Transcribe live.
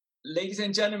Ladies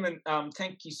and gentlemen,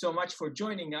 thank you so much for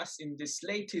joining us in this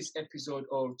latest episode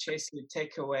of CHACR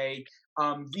Take Away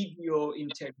video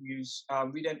interviews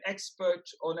with an expert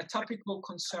on a topical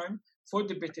concern for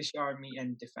the British Army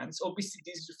and Defence. Obviously,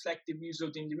 these reflect the views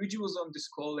of the individuals on this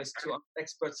call as to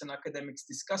experts and academics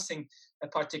discussing a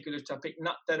particular topic,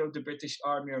 not that of the British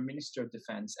Army or Minister of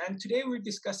Defence. And today we're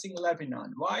discussing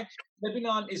Lebanon. Why?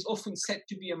 Lebanon is often said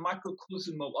to be a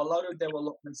microcosm of a lot of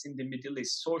developments in the Middle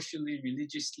East, socially,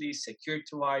 religiously,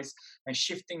 security-wise, and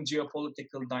shifting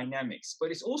geopolitical dynamics.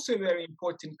 But it's also a very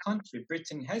important country.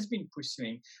 Britain has been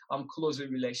pursuing closer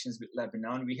relations with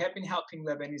Lebanon. We have been helping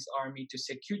Lebanese army to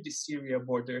secure the Syria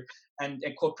border, and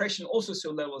cooperation also so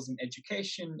levels in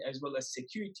education, as well as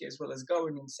security, as well as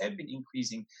governance have been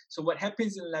increasing. So what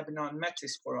happens in Lebanon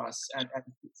matters for us and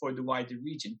for the wider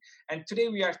region. And today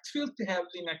we are thrilled to have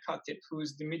Lina Khatib, who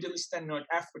is the Middle East and North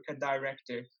Africa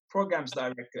Director, Programs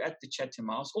Director at the Chatham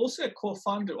House, also a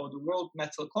co-founder of the World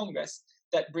Metal Congress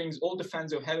that brings all the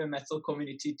fans of heavy metal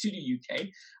community to the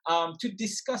UK, to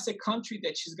discuss a country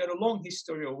that she's got a long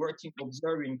history of working,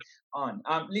 observing on.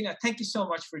 Lina, thank you so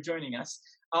much for joining us.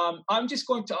 I'm just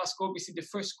going to ask, obviously, the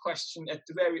first question at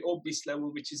the very obvious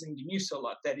level, which is in the news a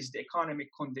lot, that is the economic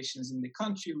conditions in the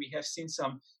country. We have seen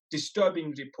some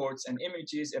disturbing reports and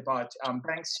images about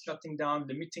banks shutting down,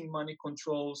 limiting money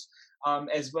controls,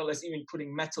 as well as even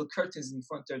putting metal curtains in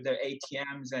front of their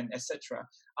ATMs and etc.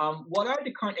 What are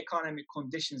the current economic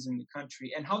conditions in the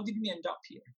country, and how did we end up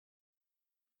here?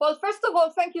 Well, first of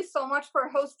all, thank you so much for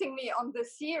hosting me on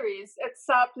this series. It's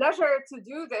a pleasure to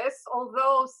do this,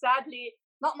 although sadly,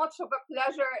 not much of a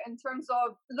pleasure in terms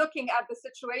of looking at the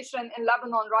situation in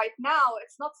Lebanon right now.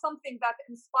 It's not something that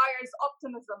inspires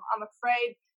optimism, I'm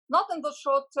afraid, not in the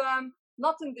short term,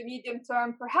 not in the medium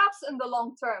term, perhaps in the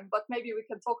long term, but maybe we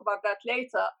can talk about that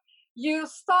later. You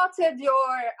started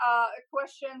your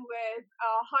question with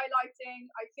highlighting,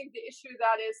 I think, the issue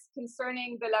that is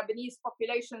concerning the Lebanese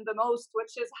population the most,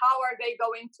 which is how are they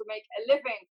going to make a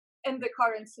living in the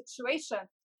current situation?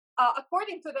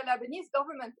 According to the Lebanese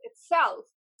government itself,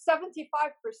 75%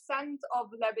 of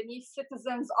Lebanese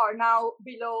citizens are now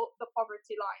below the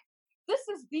poverty line. This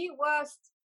is the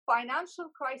worst financial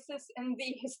crisis in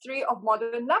the history of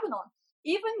modern Lebanon.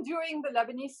 Even during the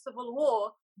Lebanese civil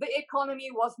war, the economy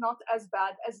was not as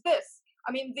bad as this.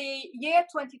 I mean, the year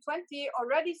 2020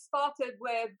 already started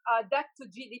with debt to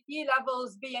GDP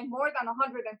levels being more than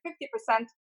 150%,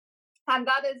 and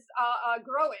that is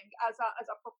growing as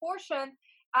a proportion.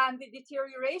 And the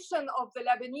deterioration of the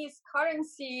Lebanese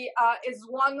currency is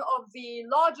one of the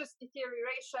largest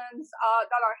deteriorations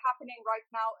that are happening right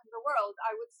now in the world.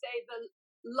 I would say the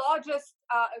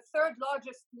third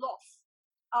largest loss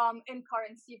in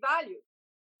currency value.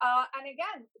 And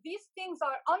again, these things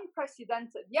are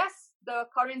unprecedented. Yes,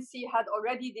 the currency had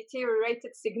already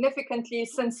deteriorated significantly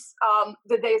since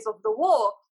the days of the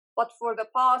war, but for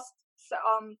the past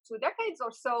 2 decades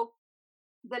or so,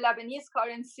 the Lebanese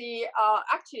currency,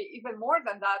 actually even more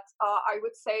than that, I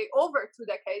would say over 2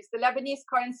 decades, the Lebanese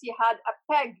currency had a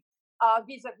peg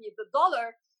vis-a-vis the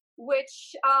dollar,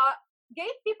 which gave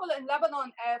people in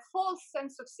Lebanon a false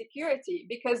sense of security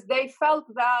because they felt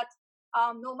that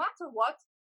no matter what,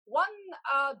 $1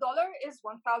 is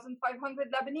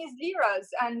 1,500 Lebanese liras,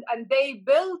 and they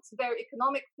built their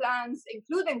economic plans,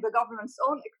 including the government's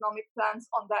own economic plans,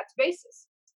 on that basis.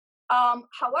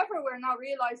 However, we're now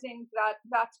realizing that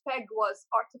that peg was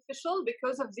artificial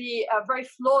because of the very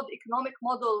flawed economic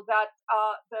model that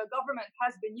the government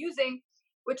has been using,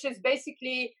 which is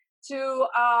basically to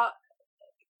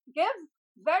give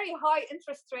very high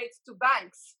interest rates to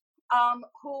banks,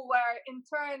 who were in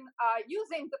turn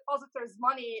using depositors'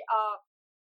 money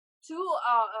to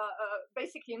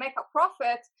basically make a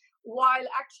profit while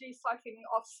actually siphoning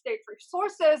off state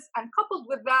resources. And coupled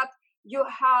with that, you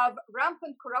have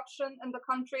rampant corruption in the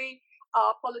country,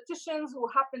 politicians who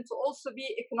happen to also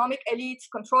be economic elites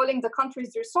controlling the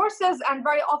country's resources and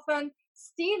very often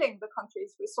stealing the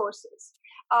country's resources.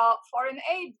 Foreign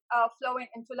aid flowing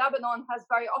into Lebanon has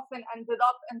very often ended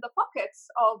up in the pockets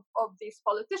of these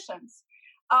politicians.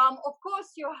 Of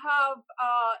course, you have,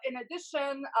 in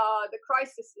addition, the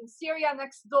crisis in Syria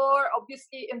next door,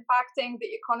 obviously impacting the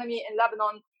economy in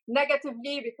Lebanon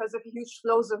negatively because of huge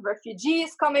flows of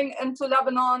refugees coming into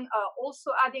Lebanon,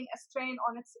 also adding a strain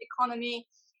on its economy.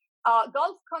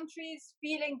 Gulf countries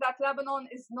feeling that Lebanon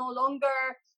is no longer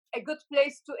a good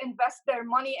place to invest their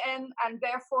money in, and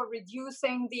therefore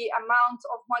reducing the amount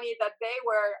of money that they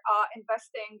were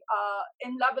investing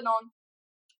in Lebanon.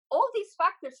 All these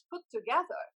factors put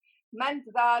together meant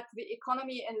that the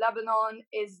economy in Lebanon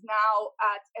is now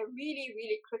at a really,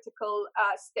 really critical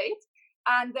state.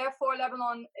 And therefore,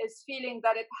 Lebanon is feeling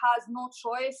that it has no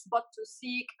choice but to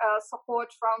seek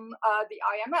support from the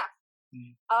IMF.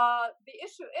 The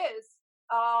issue is,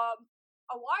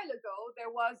 a while ago,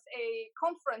 there was a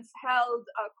conference held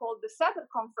called the CHACR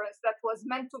Conference that was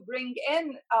meant to bring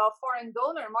in foreign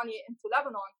donor money into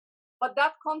Lebanon. But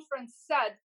that conference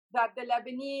said that the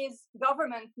Lebanese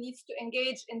government needs to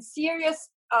engage in serious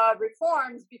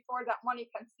reforms before that money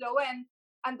can flow in.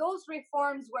 And those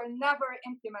reforms were never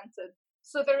implemented.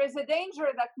 So there is a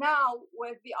danger that now,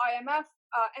 with the IMF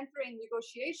entering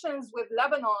negotiations with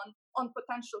Lebanon on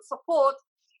potential support,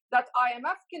 that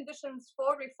IMF conditions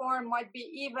for reform might be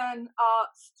even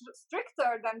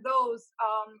stricter than those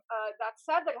that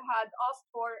CHACR had asked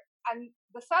for, and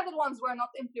the CHACR ones were not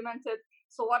implemented.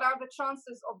 So what are the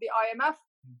chances of the IMF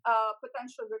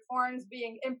potential reforms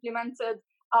being implemented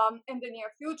in the near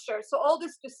future? So all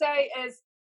this to say is,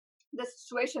 the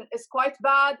situation is quite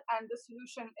bad, and the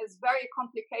solution is very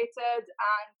complicated,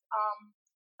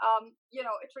 and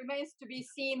it remains to be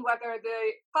seen whether the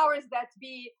powers that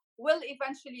be will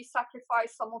eventually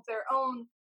sacrifice some of their own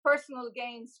personal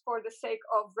gains for the sake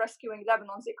of rescuing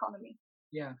Lebanon's economy.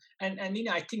 Yeah, and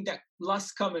Nina, I think that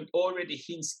last comment already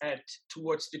hints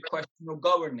towards the question of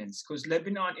governance, because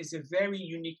Lebanon is a very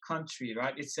unique country,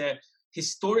 right?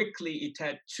 Historically, it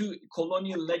had two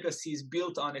colonial legacies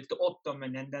built on it, the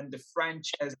Ottoman and then the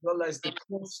French, as well as the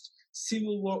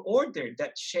post-Civil War order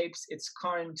that shapes its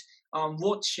current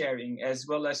vote sharing, as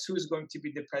well as who's going to be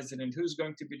the president, who's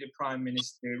going to be the prime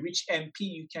minister, which MP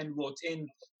you can vote in,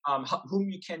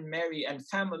 whom you can marry, and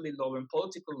family law and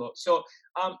political law. So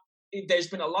there's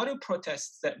been a lot of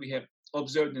protests that we have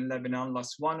observed in Lebanon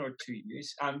last 1 or 2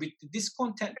 years, with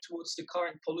discontent towards the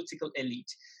current political elite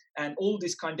and all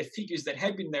these kind of figures that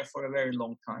have been there for a very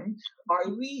long time. Are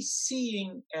we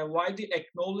seeing a wider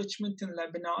acknowledgement in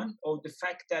Lebanon of the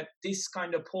fact that this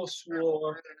kind of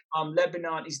post-war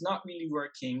Lebanon is not really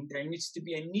working? There needs to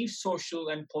be a new social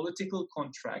and political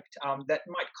contract that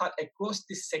might cut across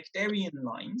the sectarian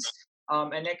lines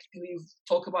and actually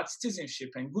talk about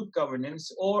citizenship and good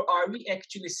governance? Or are we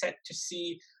actually set to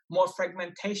see more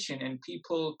fragmentation and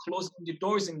people closing the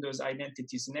doors in those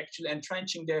identities and actually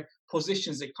entrenching their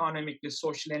positions economically,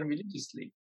 socially, and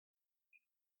religiously?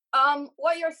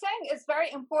 What you're saying is very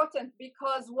important,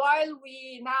 because while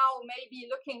we now may be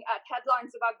looking at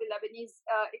headlines about the Lebanese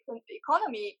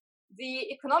economy,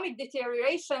 the economic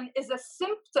deterioration is a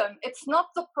symptom. It's not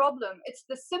the problem. It's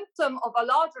the symptom of a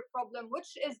larger problem,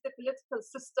 which is the political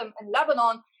system in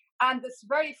Lebanon and this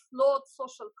very flawed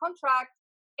social contract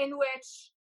in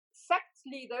which sect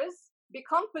leaders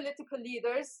become political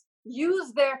leaders,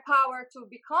 use their power to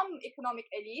become economic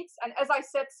elites, and as I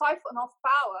said, siphon off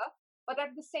power. But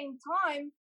at the same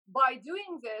time, by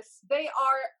doing this, they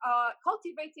are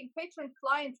cultivating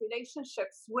patron-client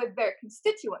relationships with their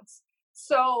constituents.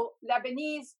 So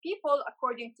Lebanese people,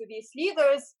 according to these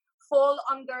leaders, fall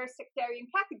under sectarian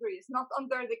categories, not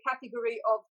under the category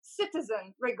of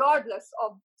citizen, regardless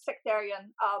of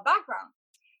sectarian background.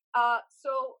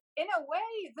 So in a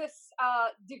way, this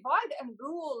divide and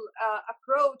rule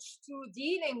approach to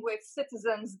dealing with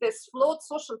citizens, this flawed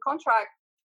social contract,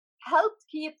 helped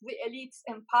keep the elites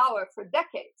in power for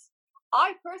decades.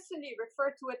 I personally refer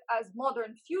to it as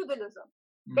modern feudalism.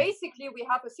 Basically, we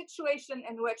have a situation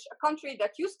in which a country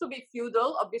that used to be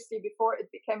feudal, obviously before it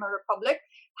became a republic,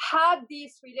 had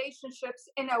these relationships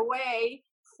in a way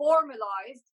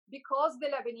formalized, because the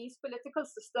Lebanese political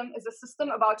system is a system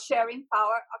about sharing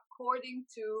power according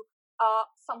to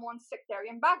someone's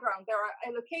sectarian background. There are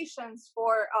allocations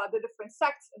for the different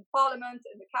sects in parliament,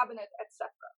 in the cabinet, etc.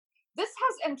 This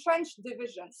has entrenched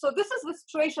division. So this is the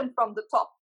situation from the top.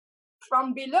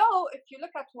 From below, if you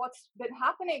look at what's been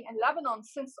happening in Lebanon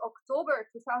since October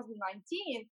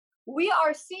 2019, we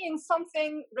are seeing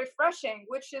something refreshing,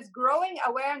 which is growing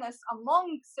awareness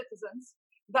among citizens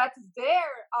that their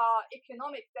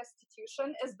economic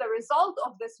destitution is the result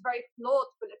of this very flawed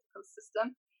political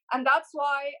system. And that's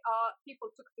why people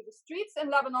took to the streets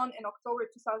in Lebanon in October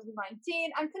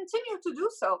 2019 and continue to do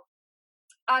so.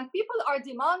 And people are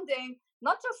demanding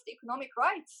not just economic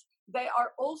rights, they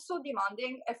are also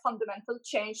demanding a fundamental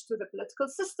change to the political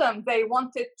system. They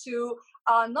want it to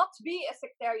not be a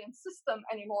sectarian system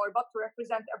anymore, but to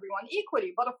represent everyone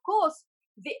equally. But of course,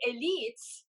 the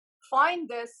elites find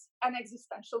this an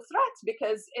existential threat,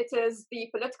 because it is the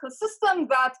political system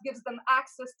that gives them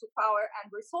access to power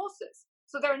and resources.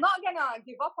 So they're not going to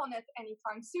give up on it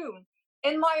anytime soon.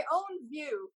 In my own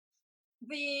view,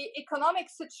 the economic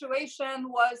situation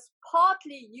was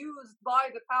partly used by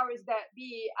the powers that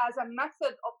be as a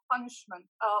method of punishment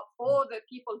for the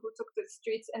people who took to the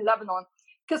streets in Lebanon,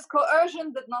 because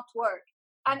coercion did not work.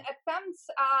 and attempts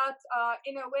at,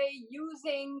 in a way,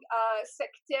 using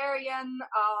sectarian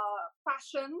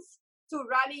passions to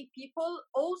rally people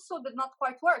also did not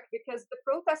quite work, because the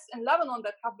protests in Lebanon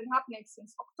that have been happening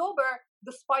since October,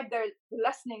 despite their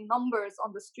lessening numbers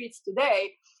on the streets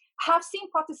today, have seen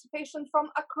participation from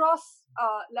across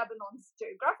Lebanon's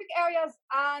geographic areas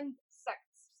and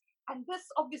sects. And this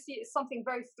obviously is something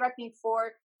very threatening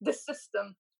for the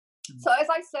system. So as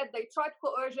I said, they tried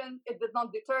coercion, it did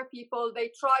not deter people.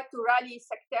 They tried to rally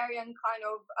sectarian kind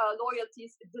of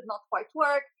loyalties, it did not quite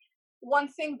work. One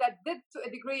thing that did to a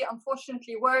degree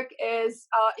unfortunately work is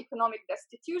economic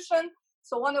destitution.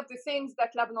 So one of the things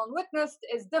that Lebanon witnessed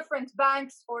is different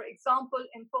banks, for example,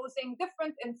 imposing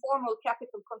different informal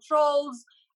capital controls,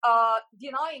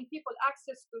 denying people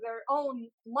access to their own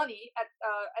money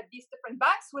at these different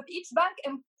banks, with each bank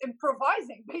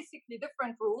improvising basically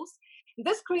different rules.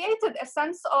 This created a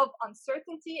sense of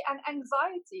uncertainty and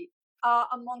anxiety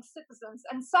among citizens.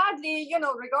 And sadly,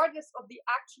 regardless of the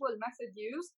actual method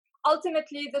used,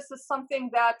 ultimately, this is something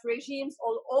that regimes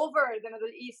all over the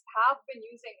Middle East have been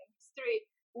using in history,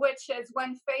 which is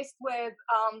when faced with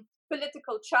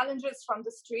political challenges from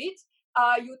the street,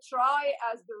 you try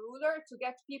as the ruler to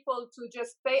get people to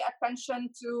just pay attention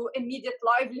to immediate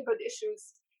livelihood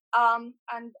issues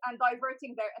and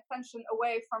diverting their attention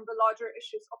away from the larger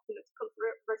issues of political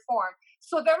reform.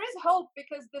 So there is hope,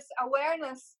 because this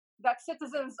awareness that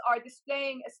citizens are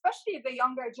displaying, especially the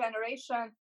younger generation,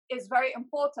 is very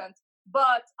important.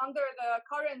 But under the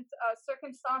current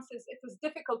circumstances, it is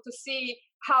difficult to see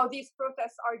how these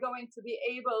protests are going to be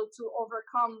able to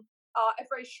overcome a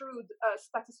very shrewd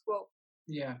status quo.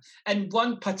 Yeah, and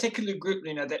one particular group,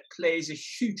 Lina, that plays a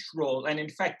huge role, and in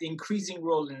fact, the increasing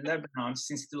role in Lebanon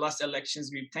since the last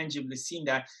elections, we've tangibly seen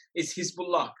that, is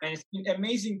Hezbollah. And it's been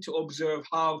amazing to observe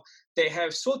how they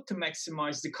have sought to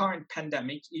maximize the current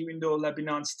pandemic, even though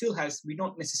Lebanon still has, we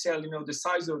don't necessarily know the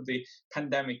size of the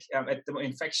pandemic at the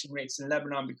infection rates in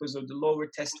Lebanon because of the lower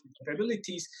testing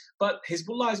capabilities. But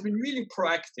Hezbollah has been really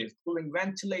proactive, pulling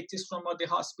ventilators from other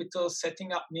hospitals,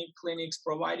 setting up new clinics,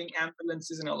 providing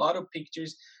ambulances, and a lot of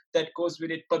pictures that goes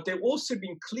with it. But they've also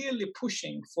been clearly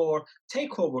pushing for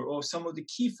takeover of some of the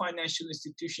key financial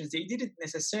institutions they didn't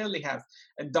necessarily have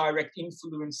a direct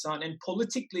influence on. And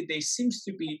politically, they seems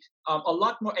to be a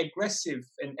lot more aggressive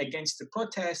against the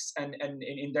protests and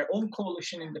in their own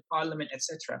coalition in the parliament,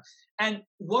 etc. And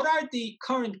what are the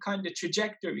current kind of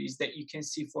trajectories that you can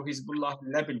see for Hezbollah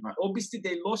in Lebanon? Obviously,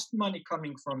 they lost money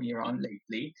coming from Iran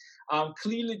lately.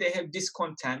 Clearly, they have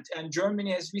discontent, and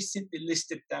Germany has recently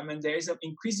listed them, and there is an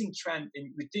increasing trend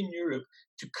within Europe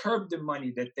to curb the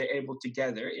money that they're able to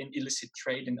gather in illicit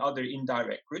trade and other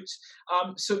indirect routes.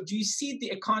 So do you see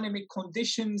the economic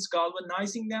conditions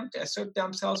galvanizing them to assert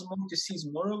themselves more, to seize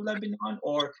more of Lebanon,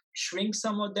 or shrink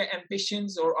some of their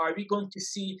ambitions? Or are we going to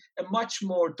see a much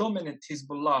more dominant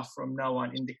Hezbollah from now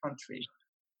on in the country?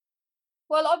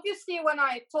 Well, obviously, when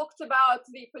I talked about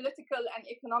the political and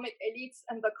economic elites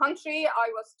in the country, I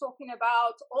was talking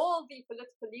about all the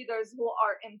political leaders who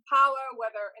are in power,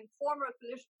 whether in formal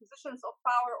positions of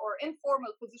power or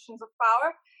informal positions of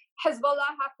power.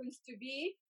 Hezbollah happens to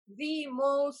be the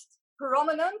most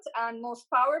prominent and most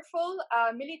powerful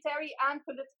military and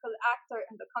political actor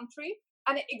in the country,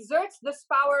 and it exerts this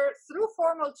power through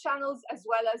formal channels as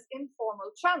well as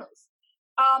informal channels.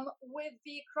 With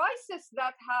the crisis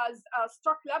that has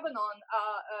struck Lebanon,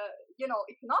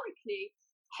 economically,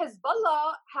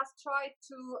 Hezbollah has tried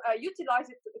to utilize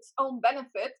it to its own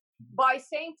benefit by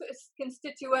saying to its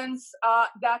constituents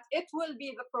that it will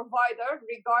be the provider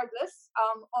regardless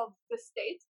of the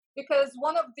state. Because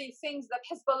one of the things that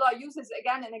Hezbollah uses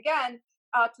again and again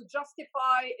to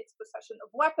justify its possession of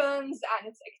weapons and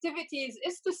its activities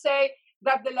is to say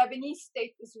that the Lebanese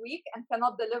state is weak and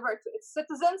cannot deliver to its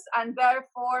citizens, and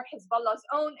therefore Hezbollah's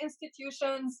own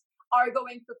institutions are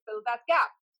going to fill that gap.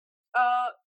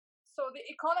 So the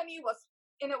economy was,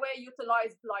 in a way,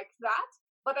 utilized like that.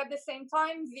 But at the same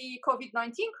time, the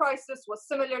COVID-19 crisis was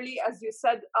similarly, as you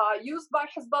said, used by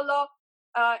Hezbollah.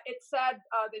 It said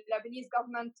the Lebanese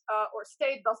government or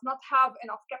state does not have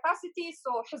enough capacity,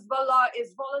 so Hezbollah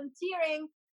is volunteering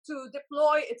to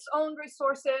deploy its own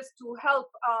resources to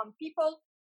help people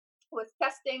with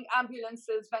testing,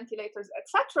 ambulances, ventilators,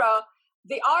 etc.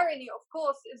 The irony, of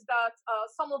course, is that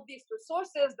some of these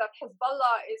resources that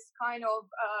Hezbollah is kind of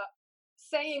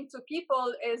saying to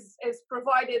people is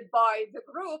provided by the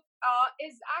group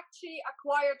is actually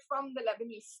acquired from the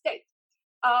Lebanese state.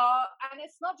 And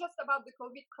it's not just about the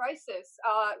COVID crisis.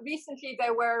 Recently,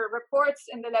 there were reports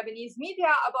in the Lebanese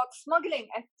media about smuggling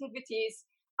activities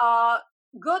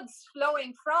goods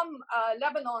flowing from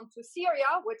Lebanon to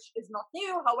Syria, which is not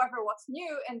new. However, what's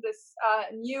new in this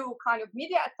new kind of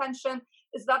media attention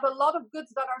is that a lot of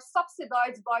goods that are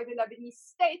subsidized by the Lebanese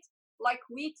state, like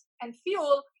wheat and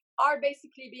fuel, are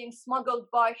basically being smuggled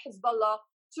by Hezbollah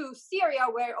to Syria,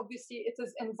 where obviously it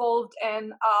is involved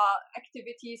in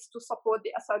activities to support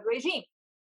the Assad regime.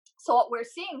 So what we're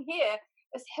seeing here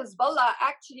is Hezbollah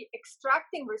actually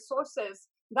extracting resources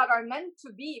that are meant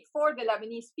to be for the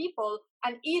Lebanese people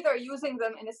and either using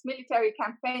them in its military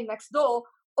campaign next door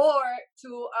or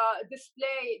to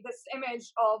display this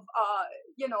image of,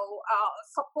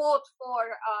 support for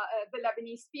the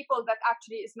Lebanese people that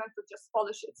actually is meant to just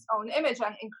polish its own image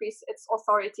and increase its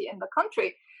authority in the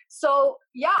country. So,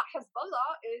 yeah,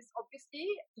 Hezbollah is obviously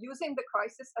using the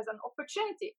crisis as an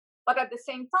opportunity. But at the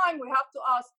same time, we have to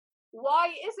ask, why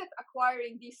is it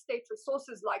acquiring these state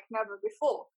resources like never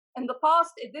before? In the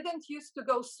past, it didn't used to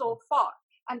go so far.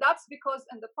 And that's because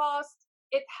in the past,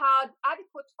 it had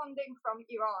adequate funding from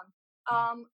Iran.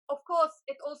 Of course,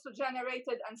 it also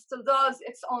generated and still does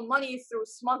its own money through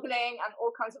smuggling and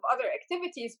all kinds of other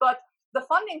activities. But the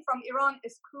funding from Iran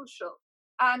is crucial.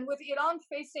 And with Iran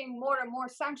facing more and more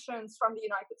sanctions from the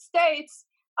United States,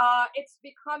 it's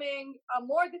becoming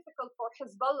more difficult for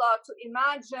Hezbollah to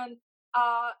imagine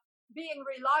being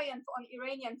reliant on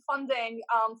Iranian funding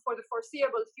for the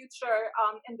foreseeable future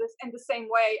in the same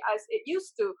way as it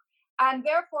used to. And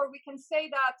therefore, we can say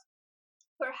that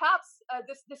perhaps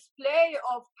this display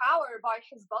of power by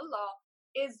Hezbollah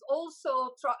is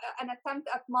also an attempt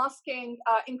at masking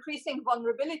increasing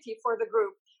vulnerability for the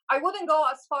group. I wouldn't go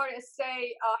as far as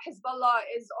say Hezbollah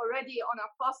is already on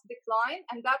a fast decline,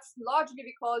 and that's largely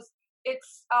because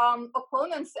its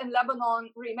opponents in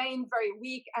Lebanon remain very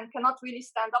weak and cannot really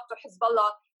stand up to Hezbollah,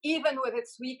 even with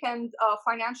its weakened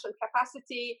financial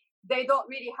capacity. They don't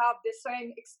really have the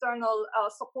same external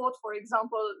support, for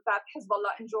example, that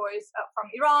Hezbollah enjoys from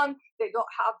Iran. They don't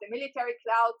have the military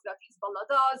clout that Hezbollah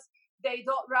does. They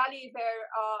don't rally their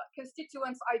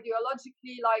constituents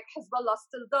ideologically like Hezbollah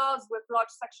still does with large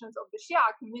sections of the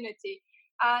Shia community.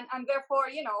 And therefore,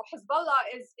 Hezbollah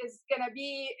is going to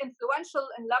be influential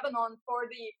in Lebanon for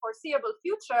the foreseeable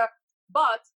future,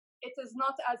 but it is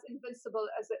not as invincible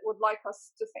as it would like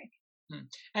us to think.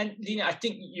 And Lina, I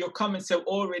think your comments have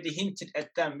already hinted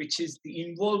at them, which is the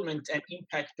involvement and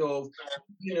impact of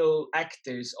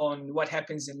actors on what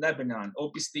happens in Lebanon.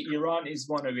 Obviously, Iran is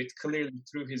one of it, clearly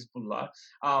through Hezbollah.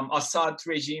 Assad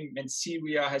regime and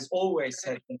Syria has always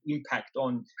had an impact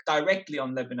directly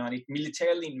on Lebanon. It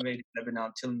militarily invaded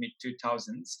Lebanon till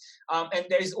mid-2000s. And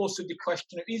there is also the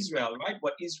question of Israel, right?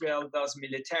 What Israel does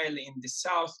militarily in the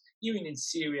south, even in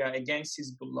Syria, against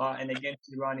Hezbollah and against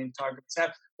Iranian targets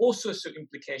have also some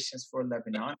implications for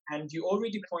Lebanon. And you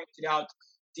already pointed out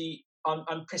the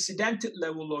unprecedented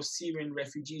level of Syrian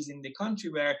refugees in the country,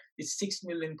 where its 6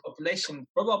 million population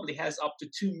probably has up to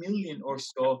 2 million or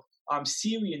so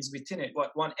Syrians within it.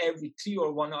 One every 3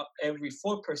 or one every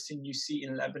 4 person you see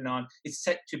in Lebanon is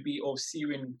said to be of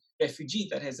Syrian refugee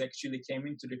that has actually came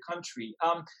into the country.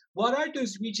 What are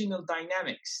those regional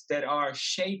dynamics that are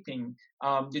shaping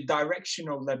the direction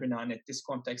of Lebanon at this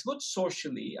context, both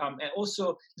socially and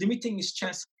also limiting its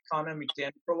chances economically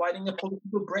and providing a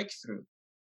political breakthrough?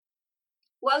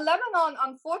 Well, Lebanon,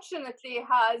 unfortunately,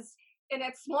 has in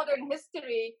its modern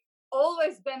history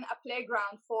always been a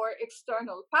playground for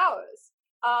external powers.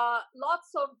 Lots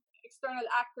of external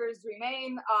actors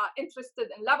remain interested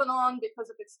in Lebanon because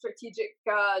of its strategic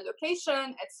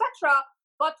location, etc.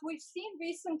 But we've seen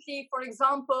recently, for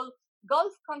example,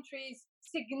 Gulf countries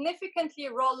significantly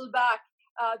roll back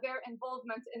their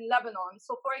involvement in Lebanon.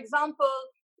 So, for example,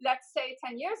 let's say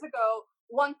 10 years ago,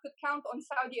 one could count on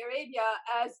Saudi Arabia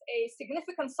as a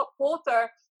significant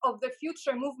supporter of the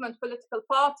Future Movement political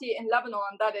party in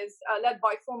Lebanon that is led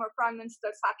by former Prime Minister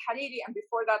Saad Hariri, and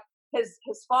before that, his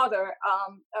father,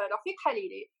 Rafiq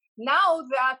Hariri. Now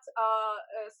that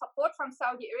support from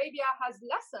Saudi Arabia has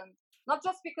lessened, not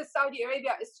just because Saudi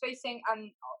Arabia is facing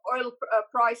an oil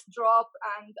price drop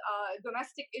and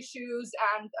domestic issues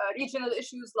and regional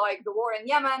issues like the war in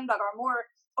Yemen that are more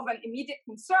of an immediate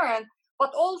concern,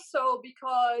 but also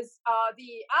because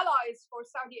the allies for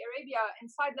Saudi Arabia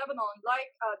inside Lebanon,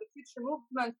 like the Future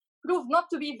Movement, proved not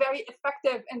to be very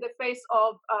effective in the face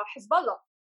of Hezbollah.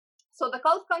 So the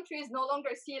Gulf countries no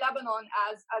longer see Lebanon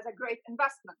as a great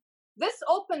investment. This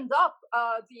opened up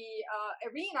the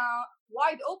arena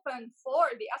wide open for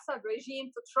the Assad regime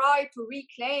to try to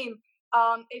reclaim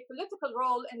a political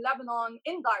role in Lebanon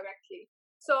indirectly.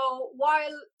 So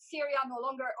while Syria no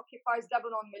longer occupies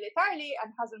Lebanon militarily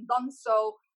and hasn't done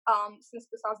so since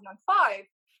 2005,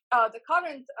 the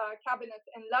current cabinet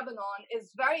in Lebanon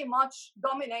is very much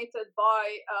dominated by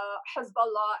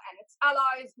Hezbollah and its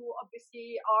allies, who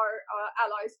obviously are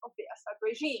allies of the Assad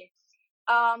regime.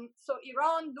 So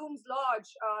Iran looms large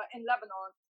in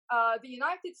Lebanon. The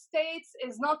United States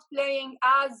is not playing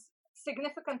as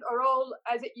significant a role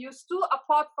as it used to,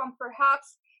 apart from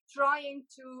perhaps trying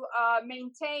to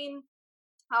maintain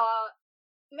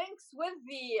links with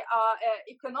the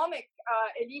economic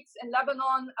elites in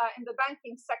Lebanon in the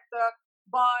banking sector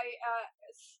by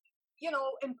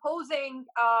imposing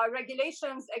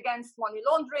regulations against money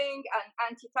laundering and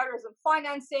anti-terrorism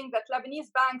financing that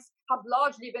Lebanese banks have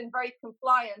largely been very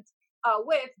compliant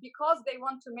with, because they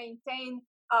want to maintain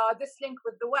this link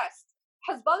with the West.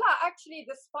 Hezbollah actually,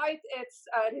 despite its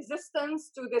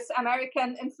resistance to this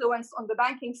American influence on the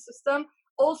banking system,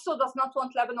 also does not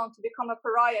want Lebanon to become a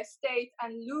pariah state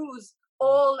and lose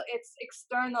all its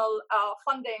external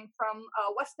funding from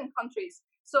Western countries.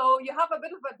 So you have a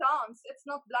bit of a dance. It's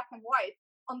not black and white.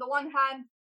 On the one hand,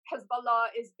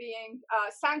 Hezbollah is being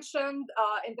sanctioned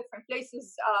in different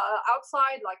places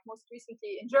outside, like most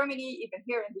recently in Germany, even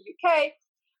here in the UK.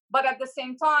 But at the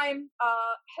same time,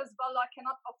 Hezbollah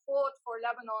cannot afford for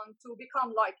Lebanon to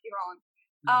become like Iran.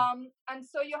 And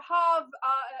so you have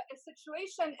a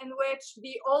situation in which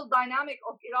the old dynamic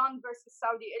of Iran versus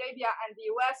Saudi Arabia and the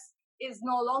US is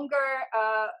no longer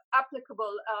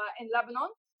applicable in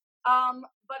Lebanon.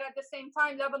 But at the same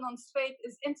time, Lebanon's fate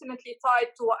is intimately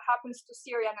tied to what happens to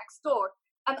Syria next door.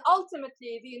 And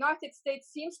ultimately, the United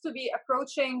States seems to be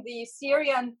approaching the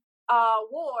Syrian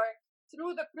war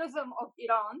through the prism of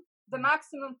Iran. The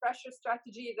maximum pressure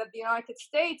strategy that the United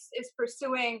States is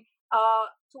pursuing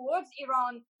towards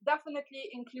Iran definitely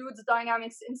includes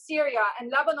dynamics in Syria, and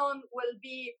Lebanon will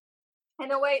be,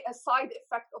 in a way, a side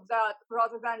effect of that,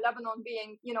 rather than Lebanon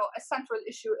being, a central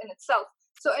issue in itself.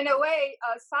 So in a way,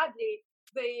 sadly,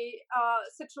 the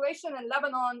situation in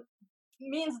Lebanon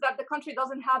means that the country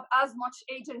doesn't have as much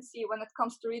agency when it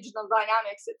comes to regional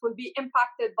dynamics. It will be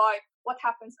impacted by what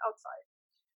happens outside.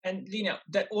 And Lina,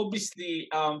 that obviously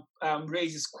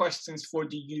raises questions for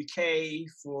the UK,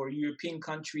 for European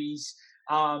countries,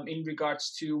 in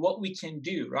regards to what we can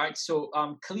do, right? So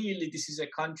clearly this is a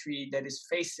country that is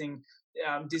facing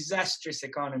disastrous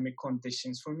economic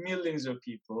conditions for millions of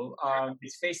people.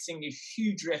 It's facing a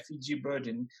huge refugee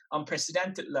burden,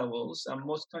 unprecedented levels.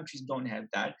 Most countries don't have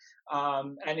that.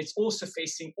 And it's also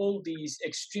facing all these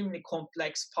extremely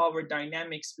complex power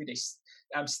dynamics with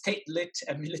a state-lit,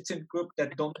 a militant group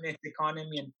that dominates the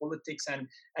economy and politics,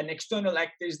 and external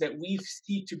actors that we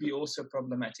see to be also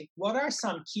problematic. What are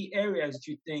some key areas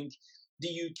do you think the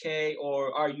UK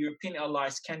or our European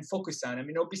allies can focus on? I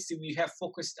mean, obviously we have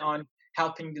focused on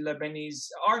helping the Lebanese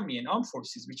army and armed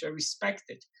forces, which are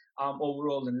respected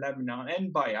overall in Lebanon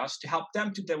and by us, to help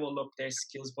them to develop their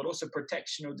skills, but also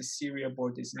protection of the Syria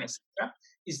borders, etc.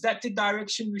 Is that the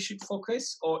direction we should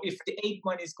focus? Or if the aid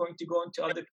money is going to go into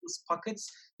other people's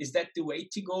pockets, is that the way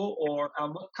to go? Or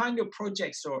what kind of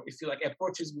projects, or if you like,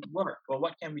 approaches would work? Or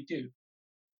what can we do?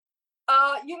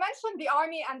 You mentioned the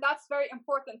army, and that's very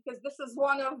important, because this is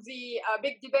one of the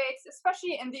big debates,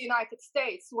 especially in the United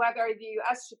States, whether the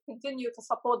US should continue to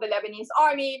support the Lebanese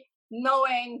army,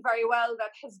 knowing very well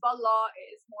that Hezbollah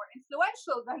is more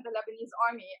influential than the Lebanese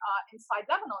army inside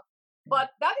Lebanon.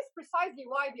 But that is precisely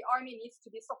why the army needs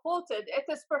to be supported. It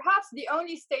is perhaps the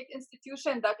only state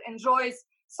institution that enjoys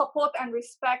support and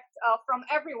respect from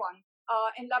everyone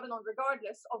in Lebanon,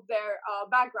 regardless of their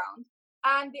background.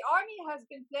 And the army has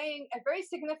been playing a very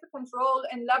significant role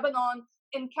in Lebanon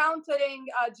in countering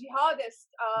jihadist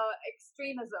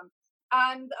extremism.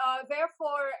 And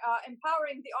therefore,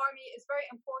 empowering the army is very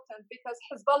important, because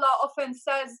Hezbollah often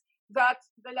says that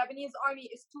the Lebanese army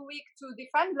is too weak to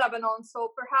defend Lebanon.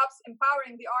 So perhaps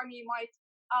empowering the army might,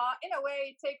 in a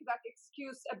way, take that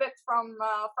excuse a bit from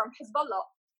Hezbollah.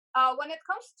 When it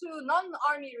comes to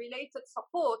non-army related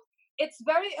support, it's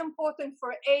very important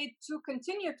for aid to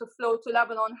continue to flow to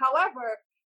Lebanon. However,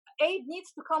 aid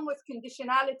needs to come with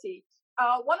conditionality.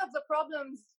 One of the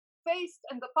problems faced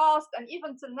in the past and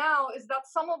even till now is that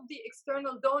some of the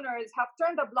external donors have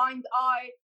turned a blind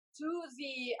eye to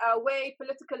the way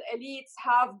political elites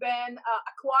have been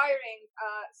acquiring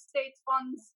state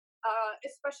funds,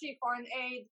 especially foreign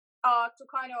aid, to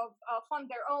kind of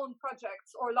fund their own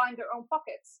projects or line their own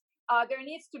pockets. There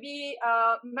needs to be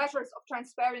measures of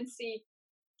transparency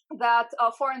that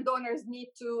foreign donors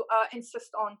need to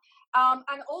insist on.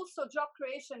 And also job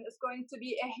creation is going to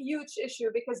be a huge issue,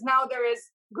 because now there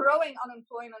is growing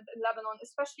unemployment in Lebanon,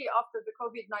 especially after the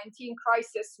COVID-19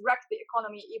 crisis wrecked the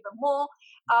economy even more.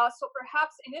 So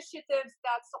perhaps initiatives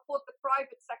that support the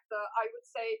private sector, I would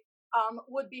say,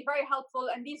 would be very helpful.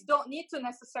 And these don't need to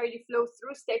necessarily flow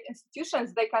through state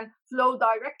institutions. They can flow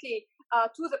directly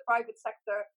to the private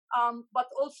sector. But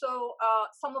also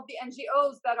some of the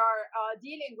NGOs that are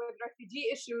dealing with refugee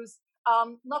issues,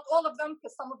 not all of them,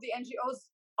 because some of the NGOs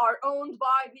are owned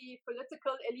by the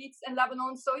political elites in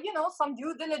Lebanon. So, some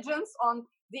due diligence on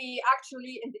the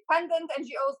actually independent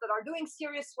NGOs that are doing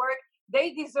serious work.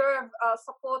 They deserve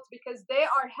support because they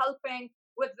are helping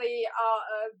with the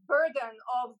burden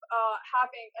of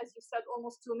having, as you said,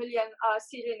 almost 2 million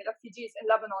Syrian refugees in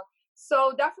Lebanon.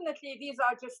 So definitely these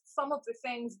are just some of the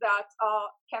things that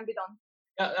can be done.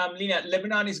 Lina,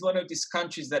 Lebanon is one of these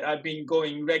countries that I've been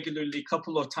going regularly a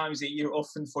couple of times a year,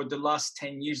 often for the last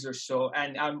 10 years or so.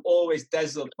 And I'm always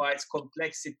dazzled by its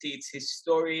complexity, its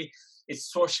history,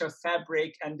 its social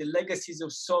fabric, and the legacies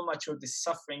of so much of the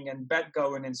suffering and bad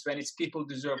governance when its people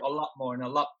deserve a lot more and a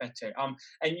lot better.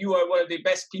 And you are one of the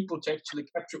best people to actually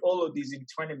capture all of these in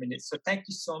 20 minutes. So thank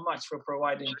you so much for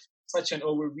providing such an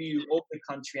overview of the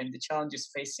country and the challenges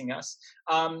facing us.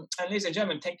 And ladies and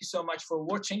gentlemen, thank you so much for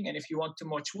watching. And if you want to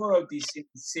watch more of these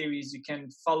series, you can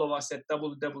follow us at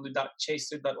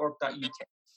www.chacer.org.uk.